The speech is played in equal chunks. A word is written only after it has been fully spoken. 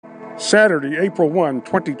Saturday, April 1,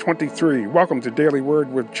 2023. Welcome to Daily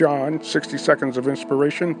Word with John, 60 seconds of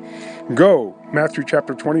inspiration. Go, Matthew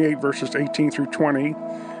chapter 28, verses 18 through 20.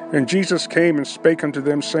 And Jesus came and spake unto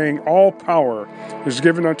them, saying, All power is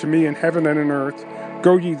given unto me in heaven and in earth.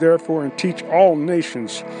 Go ye therefore and teach all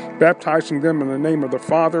nations, baptizing them in the name of the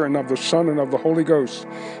Father and of the Son and of the Holy Ghost,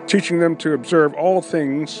 teaching them to observe all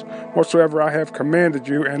things whatsoever I have commanded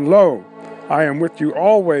you. And lo, I am with you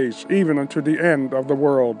always, even unto the end of the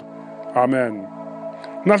world. Amen.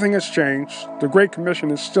 Nothing has changed. The Great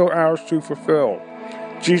Commission is still ours to fulfill.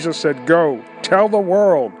 Jesus said, Go, tell the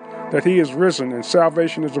world that he is risen and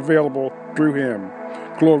salvation is available through him.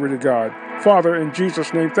 Glory to God. Father, in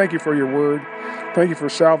Jesus' name, thank you for your word. Thank you for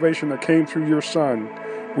salvation that came through your Son.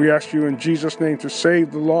 We ask you in Jesus' name to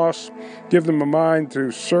save the lost, give them a mind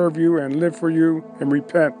to serve you and live for you and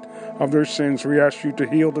repent of their sins. We ask you to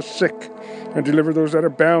heal the sick and deliver those that are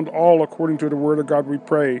bound, all according to the word of God we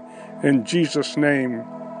pray. In Jesus' name,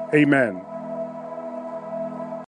 amen.